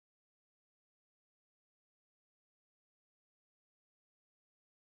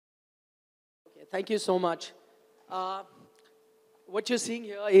Thank you so much. Uh, what you're seeing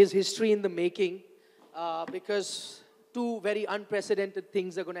here is history in the making because two very unprecedented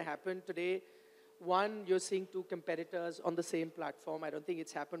things are going to happen today. One, you're seeing two competitors on the same platform. I don't think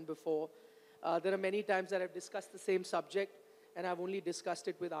it's happened before. There are many times that I've discussed the same subject, and I've only discussed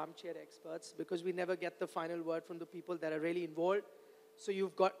it with armchair experts because we never get the final word from the people that are really involved. So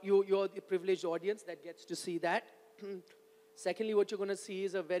you're the privileged audience that gets to see that. Secondly, what you're going to see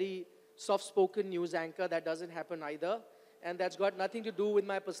is a very soft-spoken news anchor. That doesn't happen either. And that's got nothing to do with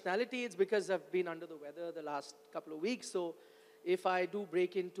my personality. It's because I've been under the weather the last couple of weeks. So if I do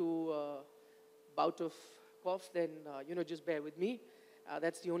break into a bout of cough, then, just bear with me.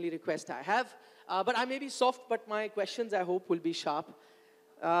 That's the only request I have. But I may be soft, but my questions, I hope, will be sharp.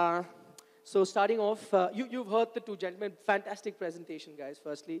 So starting off, you've heard the two gentlemen. Fantastic presentation, guys,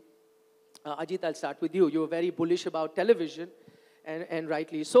 firstly. Ajit, I'll start with you. You were very bullish about television, and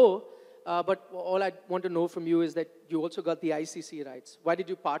rightly so. But all I want to know from you is that you also got the ICC rights. Why did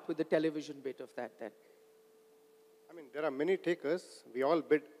you part with the television bit of that then? I mean, there are many takers. We all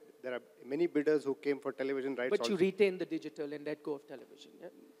bid. There are many bidders who came for television rights. But you retained the digital and let go of television, yeah?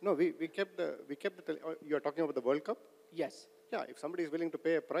 No, we kept the you are talking about the World Cup? Yes. Yeah, if somebody is willing to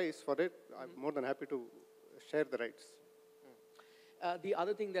pay a price for it, I'm more than happy to share the rights. The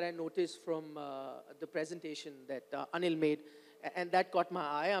other thing that I noticed from the presentation that Anil made, and that caught my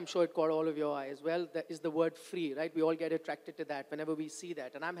eye, I'm sure it caught all of your eye as well, that is the word free, right? We all get attracted to that whenever we see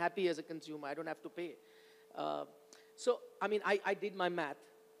that. And I'm happy as a consumer, I don't have to pay. I did my math.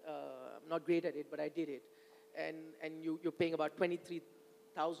 I'm not great at it, but I did it. And you're paying about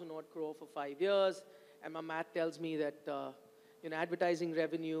 23,000 odd crore for 5 years. And my math tells me that, advertising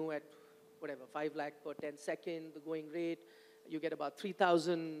revenue at, 5 lakh per 10 second, the going rate, you get about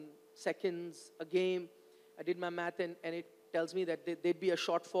 3,000 seconds a game. I did my math, and it tells me that there'd be a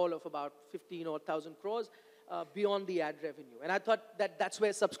shortfall of about 15 or 1,000 crores beyond the ad revenue. And I thought that that's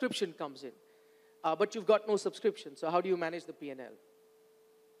where subscription comes in. But you've got no subscription, so how do you manage the P&L?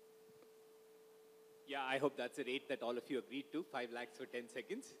 Yeah, I hope that's a rate that all of you agreed to, 5 lakhs for 10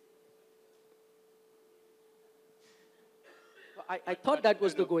 seconds. I thought that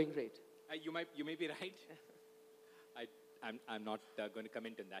was the going rate. You may be right. I'm not going to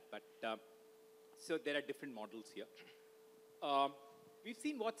comment on that. But so there are different models here. We've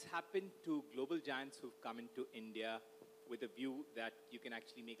seen what's happened to global giants who've come into India with a view that you can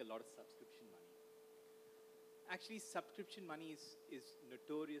actually make a lot of subscription money. Actually, subscription money is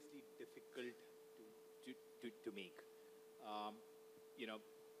notoriously difficult to make.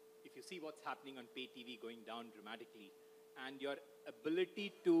 If you see what's happening on pay TV going down dramatically, and your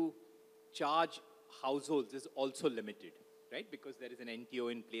ability to charge households is also limited, right? Because there is an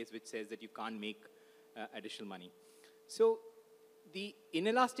NTO in place which says that you can't make additional money. So the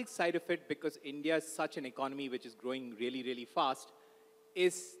inelastic side of it, because India is such an economy which is growing really, really fast,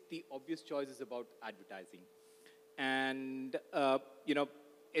 is the obvious choice is about advertising. And,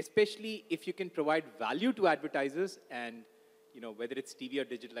 especially if you can provide value to advertisers and, whether it's TV or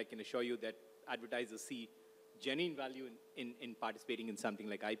digital, I can assure you that advertisers see genuine value in participating in something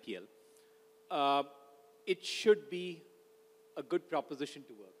like IPL. It should be a good proposition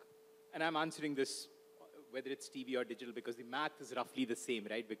to work. And I'm answering this, whether it's TV or digital, because the math is roughly the same,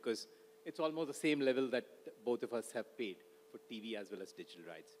 right? Because it's almost the same level that both of us have paid for TV as well as digital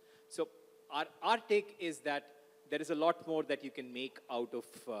rights. So our take is that there is a lot more that you can make out of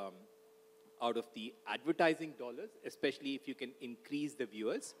the advertising dollars, especially if you can increase the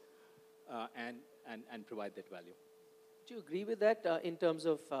viewers and provide that value. Do you agree with that in terms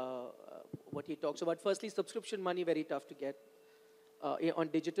of what he talks about? Firstly, subscription money, very tough to get on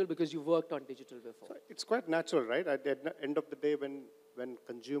digital because you've worked on digital before. So it's quite natural, right? At the end of the day, when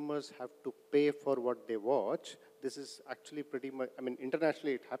consumers have to pay for what they watch, this is actually pretty much,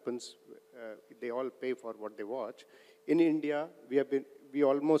 internationally it happens, they all pay for what they watch. In India, we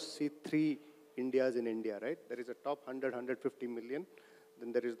almost see 3 Indias in India, right? There is a top 100, 150 million.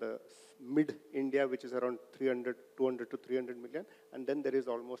 Then there is the mid-India, which is around 200 to 300 million. And then there is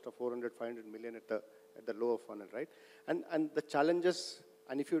almost a 400, 500 million at the lower funnel, right? And the challenges,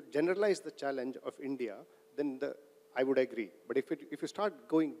 and if you generalize the challenge of India, then I would agree. But if you start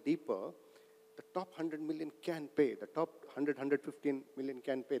going deeper, the top 100 million can pay. The top 100, 115 million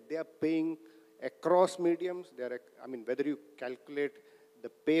can pay. They are paying across mediums. Whether you calculate the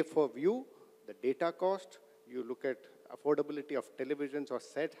pay for view, the data cost, you look at affordability of televisions or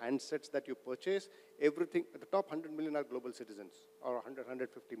handsets that you purchase, everything, the top 100 million are global citizens, or 100,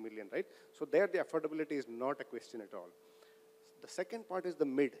 150 million, right? So there the affordability is not a question at all. The second part is the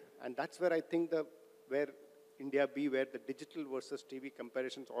mid, and that's where I think where India be where the digital versus TV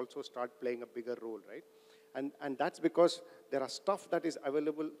comparisons also start playing a bigger role, right? And that's because there are stuff that is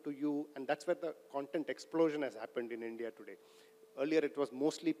available to you, and that's where the content explosion has happened in India today. Earlier it was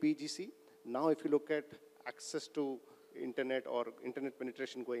mostly PGC. Now if you look at access to internet or internet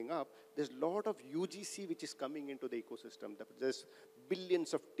penetration going up, there's a lot of UGC which is coming into the ecosystem. There's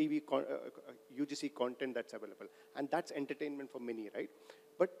billions of UGC content that's available. And that's entertainment for many, right?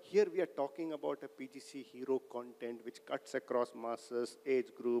 But here we are talking about a PGC hero content which cuts across masses,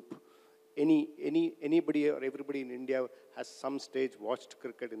 age group. Anybody or everybody in India has some stage watched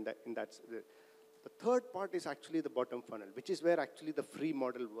cricket in that. The third part is actually the bottom funnel, which is where actually the free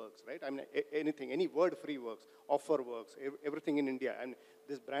model works, right? I mean, any word free works, offer works, everything in India. And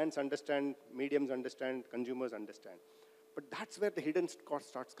these brands understand, mediums understand, consumers understand. But that's where the hidden cost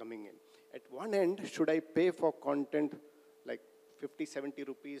starts coming in. At one end, should I pay for content like 50, 70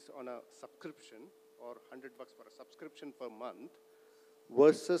 rupees on a subscription or $100 for a subscription per month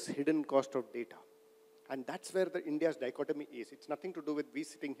versus hidden cost of data? And that's where the India's dichotomy is. It's nothing to do with we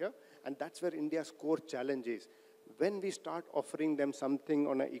sitting here, and that's where India's core challenge is. When we start offering them something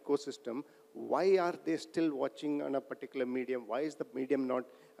on an ecosystem, why are they still watching on a particular medium? Why is the medium not,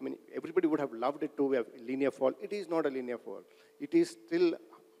 I mean, everybody would have loved it to have linear fall. It is not a linear fall. It is still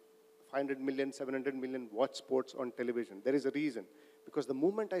 500 million, 700 million watch sports on television. There is a reason. Because the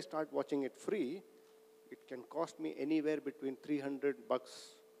moment I start watching it free, it can cost me anywhere between $300,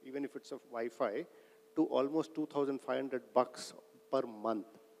 even if it's a Wi-Fi, to almost $2,500 per month.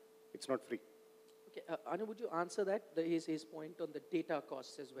 It's not free. Okay, Anu, would you answer that, his point on the data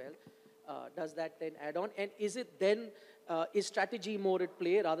costs as well? Does that then add on? And is it then, is strategy more at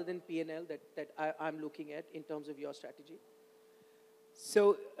play rather than P&L that I'm looking at in terms of your strategy?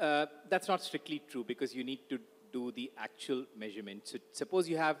 So that's not strictly true because you need to do the actual measurement. So suppose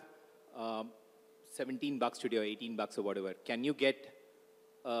you have $17 today or $18 or whatever. Can you get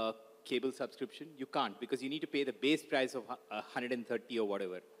a cable subscription? You can't because you need to pay the base price of 130 or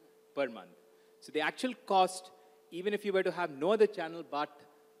whatever per month. So the actual cost, even if you were to have no other channel but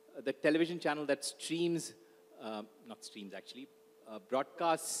the television channel that streams, not streams actually,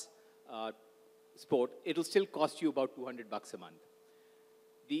 broadcasts sport, it'll still cost you about $200 a month.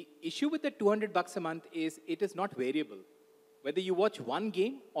 The issue with the $200 a month is it is not variable. Whether you watch one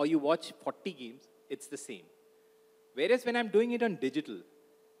game or you watch 40 games, it's the same. Whereas when I'm doing it on digital,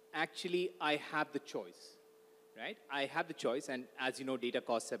 actually, I have the choice, right? I have the choice, and as you know, data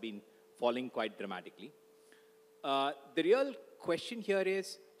costs have been falling quite dramatically. The real question here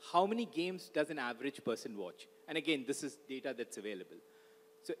is, how many games does an average person watch? And again, this is data that's available.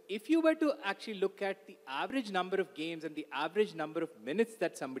 So if you were to actually look at the average number of games and the average number of minutes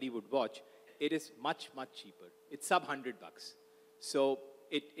that somebody would watch, it is much, much cheaper. It's sub $100. So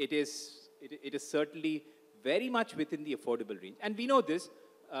it is certainly very much within the affordable range. And we know this.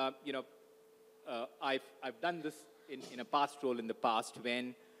 I've done this in a past role in the past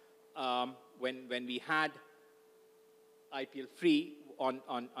when we had IPL free on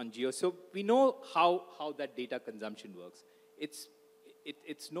Jio. So we know how that data consumption works. It's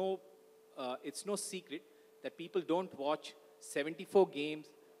no secret that people don't watch 74 games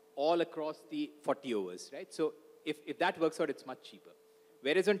all across the 40 overs, right? So if that works out, it's much cheaper.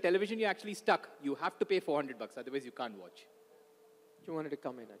 Whereas on television, you're actually stuck. You have to pay $400, otherwise you can't watch. You wanted to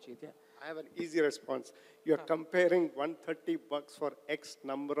come in, Ajit, yeah? I have an easy response. You're comparing $130 for X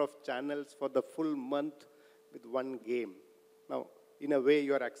number of channels for the full month with one game. Now, in a way,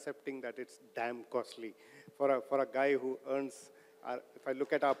 you're accepting that it's damn costly. For a guy who earns, if I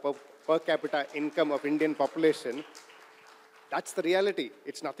look at our per capita income of Indian population, that's the reality.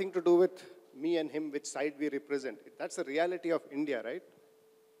 It's nothing to do with me and him, which side we represent. That's the reality of India, right?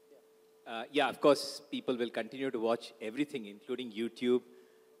 Yeah, of course, people will continue to watch everything, including YouTube,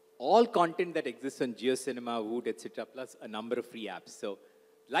 all content that exists on JioCinema, Voot, etc., plus a number of free apps. So,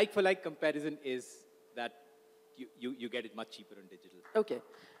 like-for-like comparison is that you get it much cheaper on digital. Okay.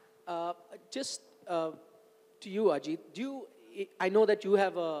 Just to you, Ajit, I know that you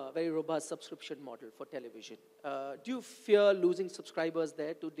have a very robust subscription model for television. Do you fear losing subscribers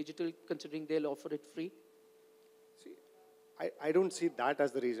there to digital, considering they'll offer it free? I don't see that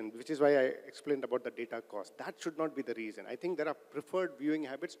as the reason, which is why I explained about the data cost. That should not be the reason. I think there are preferred viewing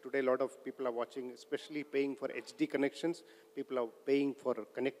habits. Today, a lot of people are watching, especially paying for HD connections. People are paying for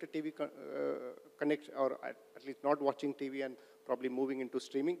connected TV connection, or at least not watching TV and probably moving into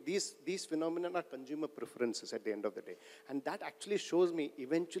streaming. These phenomena are consumer preferences at the end of the day. And that actually shows me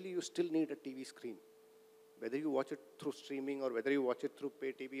eventually you still need a TV screen. Whether you watch it through streaming or whether you watch it through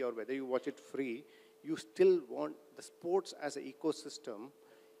pay TV or whether you watch it free, you still want the sports as an ecosystem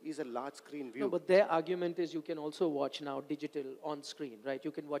is a large screen view. No, but their argument is you can also watch now digital on screen, right?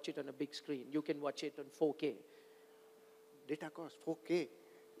 You can watch it on a big screen. You can watch it on 4K. Data cost, 4K.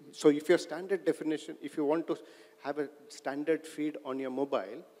 So if your standard definition, if you want to have a standard feed on your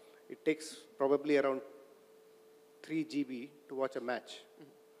mobile, it takes probably around 3 GB to watch a match.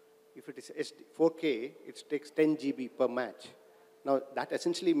 If it is 4K, it takes 10 GB per match. Now, that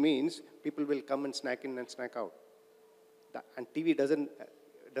essentially means people will come and snack in and snack out. And TV doesn't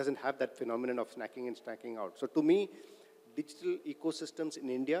have that phenomenon of snacking and snacking out. So to me, digital ecosystems in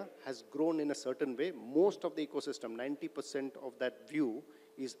India has grown in a certain way. Most of the ecosystem, 90% of that view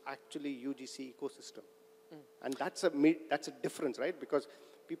is actually UGC ecosystem. And that's a difference, right? Because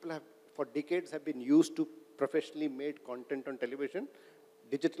people have, for decades, have been used to professionally made content on television.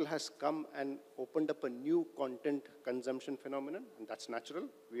 Digital has come and opened up a new content consumption phenomenon, and that's natural.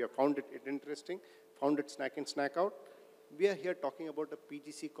 We have found it interesting, found it snack in, snack out. We are here talking about the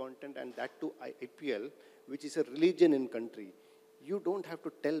PGC content, and that too IPL, which is a religion in country. You don't have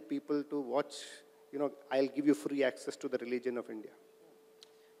to tell people to watch, I'll give you free access to the religion of India.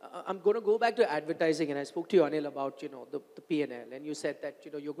 I'm going to go back to advertising, and I spoke to you, Anil, about the P&L, and you said that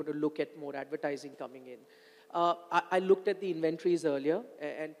you're going to look at more advertising coming in. I looked at the inventories earlier,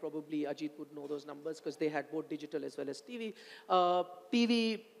 and probably Ajit would know those numbers because they had both digital as well as TV.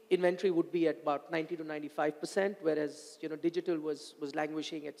 TV inventory would be at about 90 to 95%, whereas digital was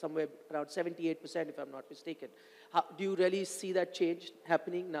languishing at somewhere around 78%, if I'm not mistaken. Do you really see that change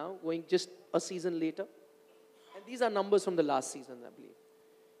happening now, going just a season later? And these are numbers from the last season, I believe.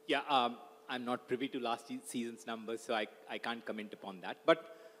 Yeah, I'm not privy to last season's numbers, so I can't comment upon that.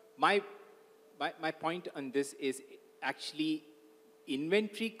 But my point on this is actually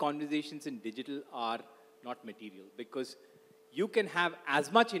inventory conversations in digital are not material because you can have as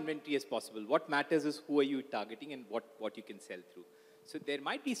much inventory as possible. What matters is who are you targeting and what you can sell through. So there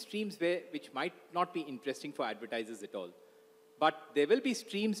might be streams which might not be interesting for advertisers at all. But there will be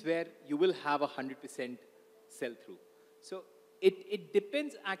streams where you will have 100% sell-through. So it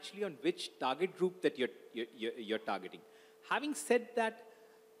depends actually on which target group that you're targeting. Having said that,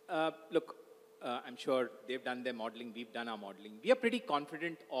 look, I'm sure they've done their modeling, we've done our modeling. We are pretty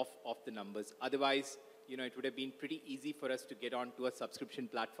confident of the numbers. Otherwise, it would have been pretty easy for us to get onto a subscription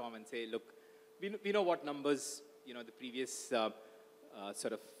platform and say, look, we know what numbers, the previous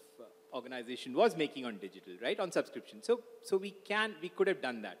organization was making on digital, right, on subscription. So we could have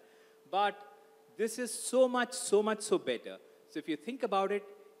done that. But this is so much better. So if you think about it,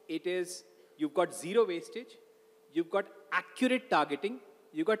 you've got zero wastage, you've got accurate targeting,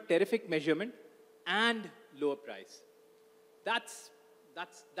 you've got terrific measurement, and lower price. That's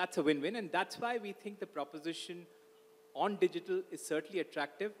a win-win, and that's why we think the proposition on digital is certainly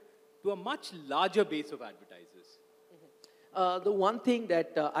attractive to a much larger base of advertisers. The one thing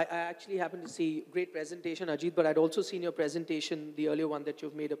that I actually happened to see, great presentation, Ajit, but I'd also seen your presentation, the earlier one that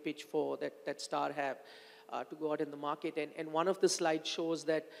you've made a pitch for, that Star have to go out in the market. And one of the slides shows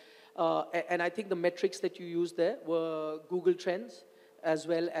that, and I think the metrics that you used there were Google Trends as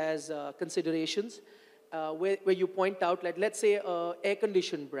well as considerations, where you point out, like, let's say an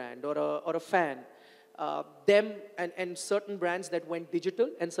air-conditioned brand or a fan, them and certain brands that went digital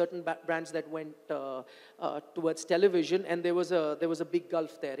and certain brands that went towards television, and there was a big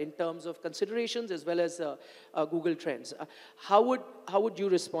gulf there in terms of considerations as well as Google Trends. How would you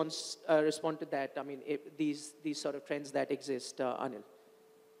respond to that? I mean, these sort of trends that exist, Anil.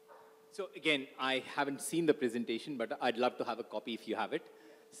 So again, I haven't seen the presentation, but I'd love to have a copy if you have it.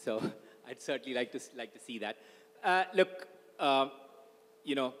 So I'd certainly like to see that. Look,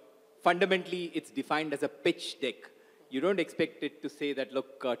 fundamentally, it's defined as a pitch deck. You don't expect it to say that,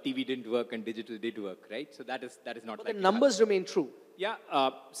 look, TV didn't work and digital did work, right? So that is not. But the numbers remain true. Yeah,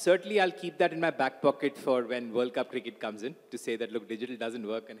 certainly I'll keep that in my back pocket for when World Cup cricket comes in to say that, look, digital doesn't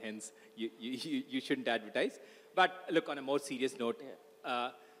work and hence you shouldn't advertise. But look, on a more serious note,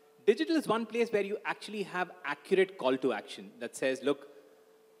 digital is one place where you actually have accurate call to action that says, look,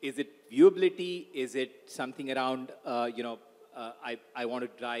 is it viewability? Is it something around, I want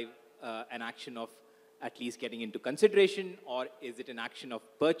to drive an action of at least getting into consideration, or is it an action of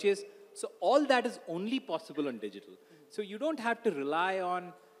purchase? So all that is only possible on digital. So you don't have to rely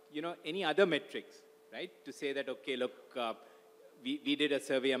on, any other metrics, right? To say that, okay, look, we did a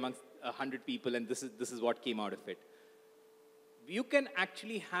survey amongst 100 people and this is what came out of it. You can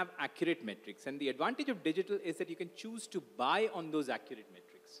actually have accurate metrics, and the advantage of digital is that you can choose to buy on those accurate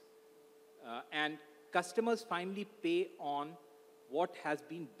metrics. And customers finally pay on what has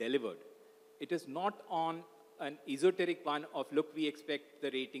been delivered. It is not on an esoteric one of, look, we expect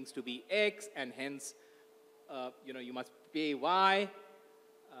the ratings to be X, and hence, you must pay Y.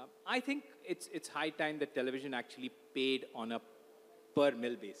 I think it's high time that television actually paid on a per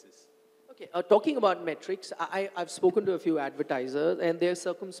mil basis. Okay, talking about metrics, I've spoken to a few advertisers and they're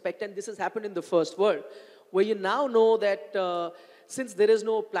circumspect, and this has happened in the first world, where you now know that since there is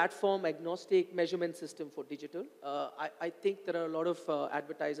no platform agnostic measurement system for digital, I think there are a lot of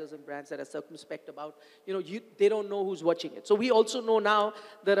advertisers and brands that are circumspect about, they don't know who's watching it. So we also know now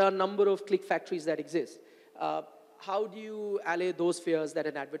there are a number of click factories that exist. How do you allay those fears that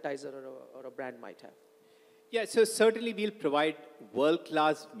an advertiser or a brand might have? Yeah, so certainly we'll provide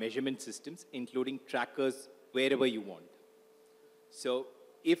world-class measurement systems, including trackers wherever you want. So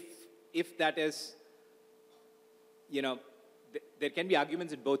if that is, there can be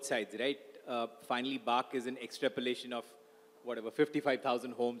arguments on both sides, right? Finally, BARC is an extrapolation of whatever,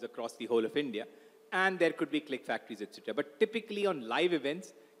 55,000 homes across the whole of India, and there could be click factories, etc. But typically on live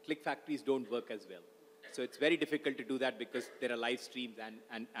events, click factories don't work as well. So it's very difficult to do that because there are live streams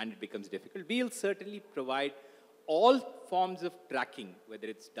and it becomes difficult. We'll certainly provide all forms of tracking, whether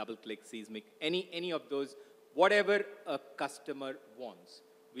it's double click, seismic, any of those, whatever a customer wants.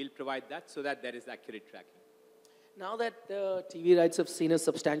 We'll provide that so that there is accurate tracking. Now that the TV rights have seen a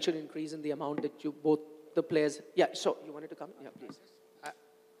substantial increase in the amount that both the players, yeah, so you wanted to come? Yeah, please.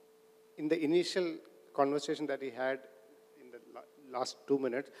 In the initial conversation that he had in the last 2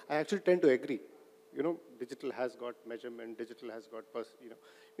 minutes, I actually tend to agree. Digital has got measurement, digital has got,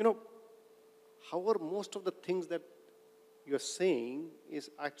 however, most of the things that you're saying is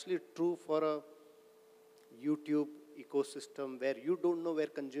actually true for a YouTube ecosystem where you don't know where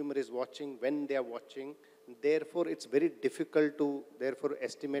consumer is watching, when they are watching. Therefore, it's very difficult to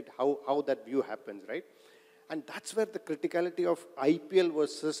estimate how that view happens, right? And that's where the criticality of IPL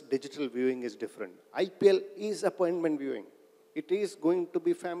versus digital viewing is different. IPL is appointment viewing. It is going to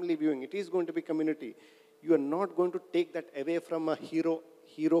be family viewing. It is going to be community. You are not going to take that away from a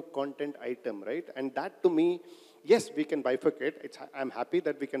hero content item, right? And that to me, yes, we can bifurcate. I'm happy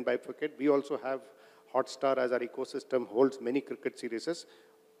that we can bifurcate. We also have Hotstar as our ecosystem, holds many cricket series.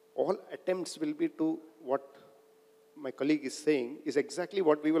 All attempts will be to what my colleague is saying is exactly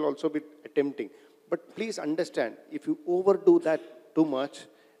what we will also be attempting. But please understand, if you overdo that too much,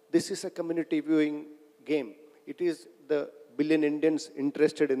 this is a community viewing game. It is the billion Indians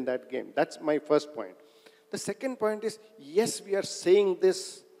interested in that game. That's my first point. The second point is, yes, we are saying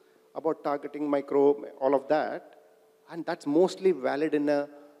this about targeting micro, all of that, and that's mostly valid in a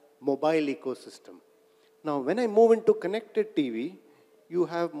mobile ecosystem. Now, when I move into connected TV, you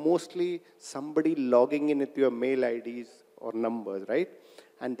have mostly somebody logging in with your mail IDs or numbers, right?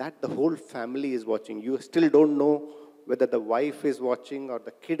 And that the whole family is watching. You still don't know whether the wife is watching or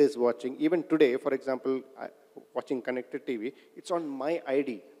the kid is watching. Even today, for example, watching connected TV, it's on my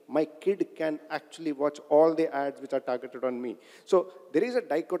ID. My kid can actually watch all the ads which are targeted on me. So there is a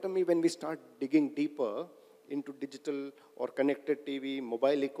dichotomy when we start digging deeper into digital or connected TV,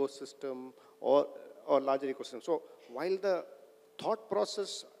 mobile ecosystem, or larger ecosystem. So while the thought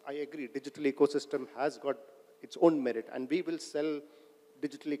process, I agree, digital ecosystem has got its own merit, and we will sell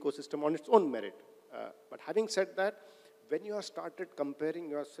digital ecosystem on its own merit. But having said that, when you have started comparing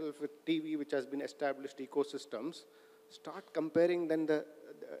yourself with TV, which has been established ecosystems, start comparing then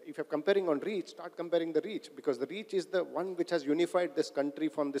if you're comparing on reach, start comparing the reach, because the reach is the one which has unified this country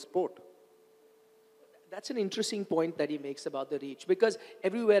from this port. That's an interesting point that he makes about the reach, because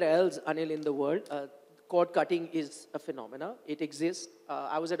everywhere else, Anil, in the world, cord cutting is a phenomena. It exists.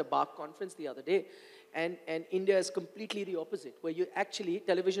 I was at a BARC conference the other day, and India is completely the opposite, where you actually,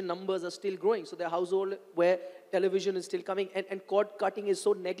 television numbers are still growing. So there are households where television is still coming, and cord cutting is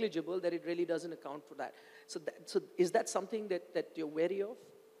so negligible that it really doesn't account for that. So is that something that you're wary of?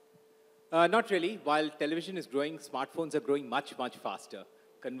 Not really. While television is growing, smartphones are growing much, much faster.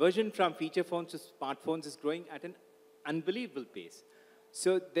 Conversion from feature phones to smartphones is growing at an unbelievable pace.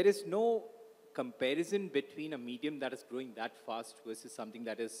 So there is no comparison between a medium that is growing that fast versus something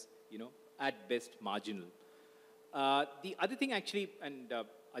that is, at best marginal. The other thing actually, and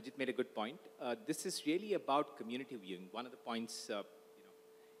Ajit made a good point, this is really about community viewing. One of the points,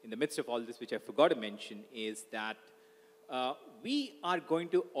 in the midst of all this, which I forgot to mention, is that we are going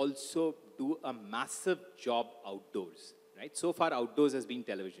to also do a massive job outdoors, right? So far, outdoors has been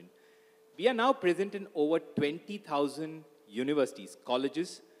television. We are now present in over 20,000 universities,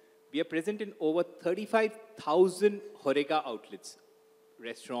 colleges. We are present in over 35,000 Horega outlets,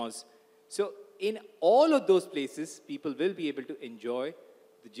 restaurants. So in all of those places, people will be able to enjoy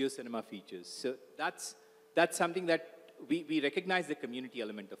the JioCinema features. So that's something that we recognize the community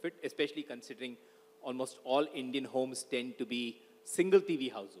element of it, especially considering almost all Indian homes tend to be single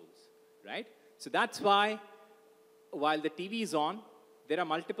TV households, right? So that's why, while the TV is on, there are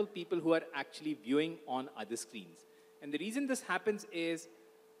multiple people who are actually viewing on other screens. And the reason this happens is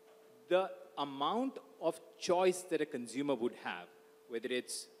the amount of choice that a consumer would have, whether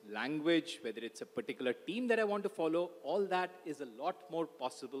it's language, whether it's a particular team that I want to follow, all that is a lot more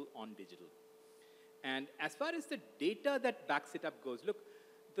possible on digital. And as far as the data that backs it up goes, look,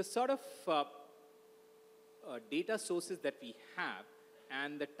 the sort of data sources that we have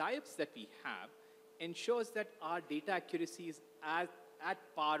and the types that we have ensures that our data accuracy is at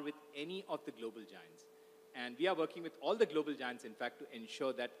par with any of the global giants. And we are working with all the global giants, in fact, to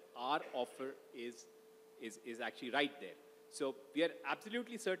ensure that our offer is actually right there. So we are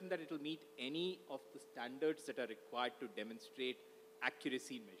absolutely certain that it will meet any of the standards that are required to demonstrate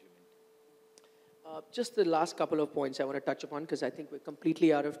accuracy in measurement. Just the last couple of points I want to touch upon because I think we're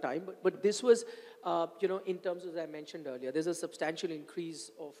completely out of time. But this was, in terms of, as I mentioned earlier, there's a substantial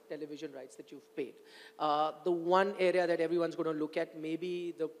increase of television rights that you've paid. The one area that everyone's going to look at,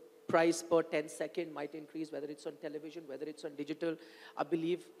 maybe the price per 10 second might increase, whether it's on television, whether it's on digital. I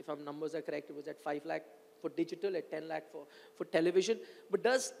believe, if our numbers are correct, it was at 5 lakh for digital, at 10 lakh for television. But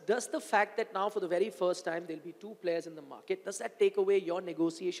does the fact that now for the very first time there'll be two players in the market, does that take away your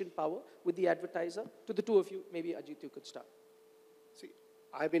negotiation power with the advertiser? To the two of you, maybe Ajit, you could start. See,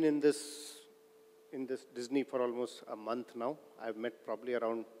 I've been in this Disney for almost a month now. I've met probably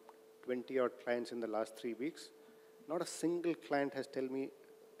around 20 odd clients in the last 3 weeks. Not a single client has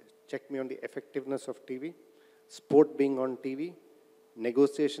checked me on the effectiveness of TV, sport being on TV,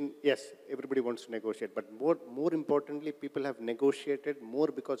 negotiation. Yes, everybody wants to negotiate, but more importantly, people have negotiated more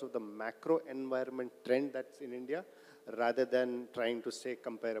because of the macro environment trend that's in India, rather than trying to say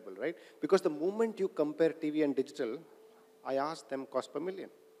comparable, right? Because the moment you compare TV and digital, I ask them cost per million.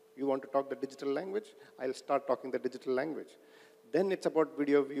 You want to talk the digital language? I'll start talking the digital language. Then it's about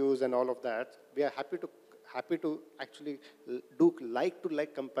video views and all of that. We are happy to actually do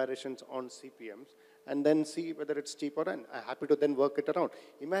like-to-like comparisons on CPMs and then see whether it's cheap or not. I'm happy to then work it around.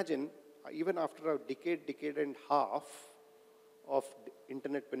 Imagine, even after a decade and a half of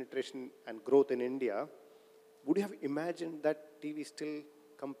internet penetration and growth in India, would you have imagined that TV still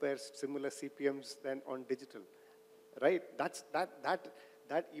compares similar CPMs than on digital? Right?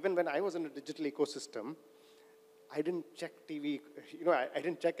 That even when I was in a digital ecosystem, I didn't check TV, I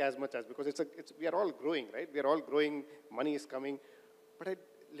didn't check as much as, because we are all growing, right? We are all growing, money is coming. But I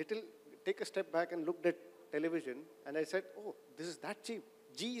take a step back and looked at television and I said, oh, this is that cheap.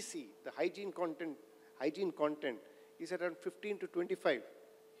 GEC, the hygiene content is around 15 to 25.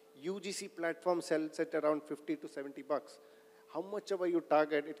 UGC platform sells at around 50 to 70 bucks. How much ever you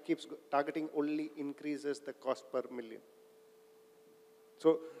target, it keeps targeting, only increases the cost per million.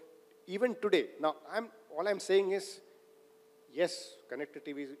 So even today, now all I'm saying is, yes, connected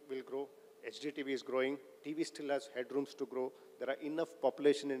TV will grow, HD TV is growing, TV still has headrooms to grow. There are enough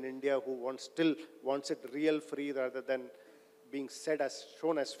population in India who still wants it real free rather than being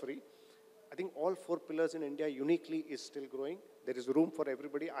shown as free. I think all four pillars in India uniquely is still growing. There is room for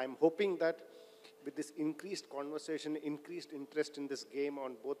everybody. I'm hoping that with this increased conversation, increased interest in this game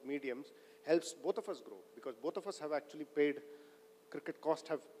on both mediums, helps both of us grow, because both of us have actually paid, cricket costs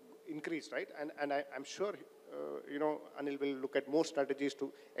have increased, right? And I'm sure, Anil will look at more strategies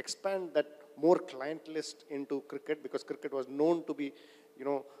to expand that more client list into cricket, because cricket was known to be,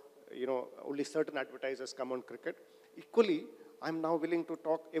 only certain advertisers come on cricket. Equally, I'm now willing to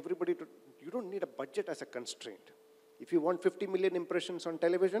talk everybody to, you don't need a budget as a constraint. If you want 50 million impressions on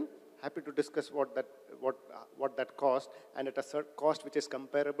television, happy to discuss what that cost, and at a certain cost which is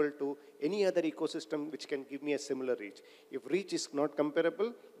comparable to any other ecosystem which can give me a similar reach. If reach is not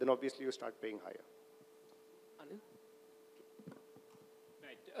comparable, then obviously you start paying higher. Anil?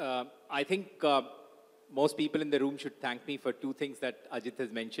 Right. I think most people in the room should thank me for two things that Ajit has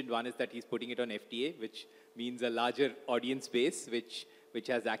mentioned. One is that he's putting it on FTA, which means a larger audience base, which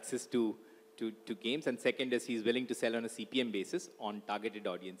has access to games. And second is he's willing to sell on a CPM basis on targeted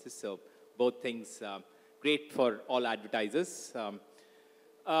audiences. So both things great for all advertisers.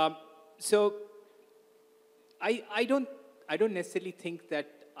 So I don't necessarily think that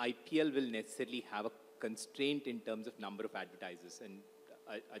IPL will necessarily have a constraint in terms of number of advertisers. And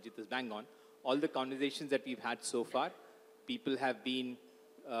Ajit is bang on. All the conversations that we've had so far, people have been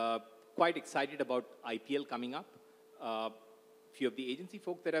quite excited about IPL coming up. Few of the agency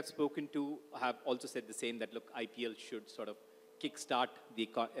folk that I've spoken to have also said the same, that look, IPL should sort of kickstart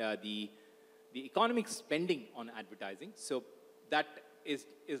the economic spending on advertising. So that is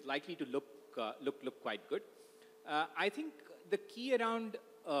likely to look quite good. I think the key around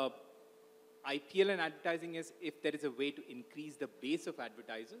IPL and advertising is if there is a way to increase the base of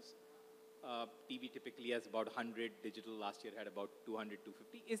advertisers, TV typically has about 100, digital last year had about 200,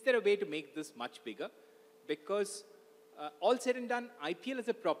 250. Is there a way to make this much bigger? Because all said and done, IPL as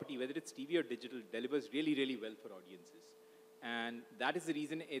a property, whether it's TV or digital, delivers really, really well for audiences. And that is the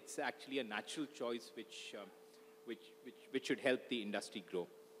reason it's actually a natural choice which should help the industry grow.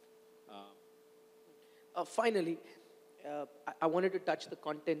 Finally, I wanted to touch the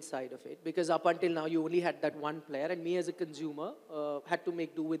content side of it, because up until now you only had that one player, and me as a consumer had to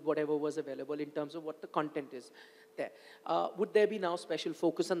make do with whatever was available in terms of what the content is there. Would there be now special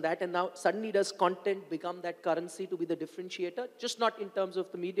focus on that, and now suddenly does content become that currency to be the differentiator, just not in terms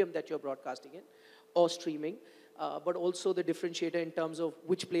of the medium that you're broadcasting in or streaming, but also the differentiator in terms of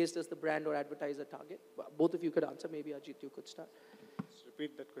which place does the brand or advertiser target? Both of you could answer. Maybe Ajit, you could start. Just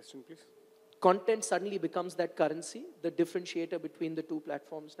repeat that question, please. Content suddenly becomes that currency, the differentiator between the two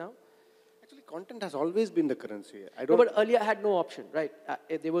platforms now? Actually, content has always been the currency. No, but earlier I had no option, right?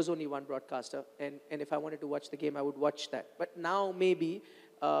 There was only one broadcaster, and if I wanted to watch the game, I would watch that. But now maybe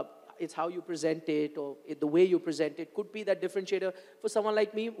it's how you present it, or the way you present it could be that differentiator for someone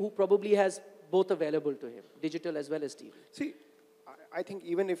like me who probably has both available to him, digital as well as TV. See, I think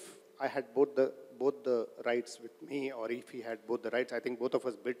even if I had both the rights with me, or if he had both the rights, I think both of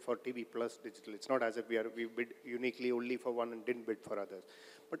us bid for TV plus digital. It's not as if we bid uniquely only for one and didn't bid for others.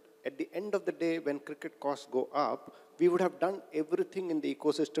 But at the end of the day, when cricket costs go up, we would have done everything in the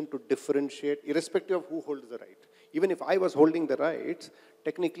ecosystem to differentiate, irrespective of who holds the right. Even if I was holding the rights,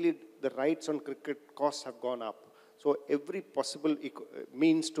 technically the rights on cricket costs have gone up. So every possible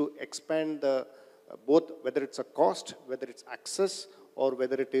means to expand the both, whether it's a cost, whether it's access, or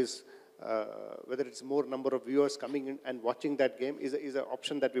whether it's more number of viewers coming in and watching that game is an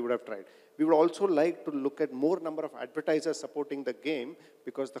option that we would have tried. We would also like to look at more number of advertisers supporting the game,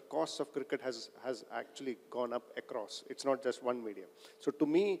 because the cost of cricket has actually gone up across. It's not just one medium. So to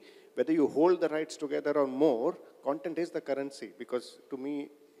me, whether you hold the rights together or more, content is the currency. Because to me,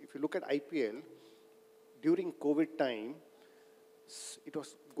 if you look at IPL, during COVID time, it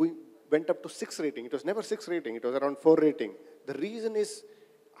was went up to 6 rating. It was never 6 rating. It was around 4 rating. The reason is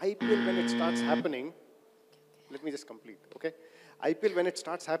IPL, when it starts happening, let me just complete, okay? IPL, when it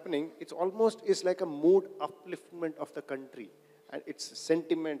starts happening, it's almost is like a mood upliftment of the country. And it's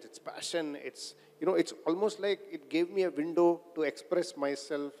sentiment, it's passion, it's almost like it gave me a window to express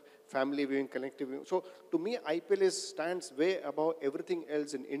myself, family viewing, collective viewing. So to me, IPL stands way above everything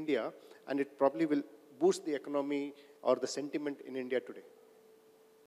else in India, and it probably will boost the economy or the sentiment in India today.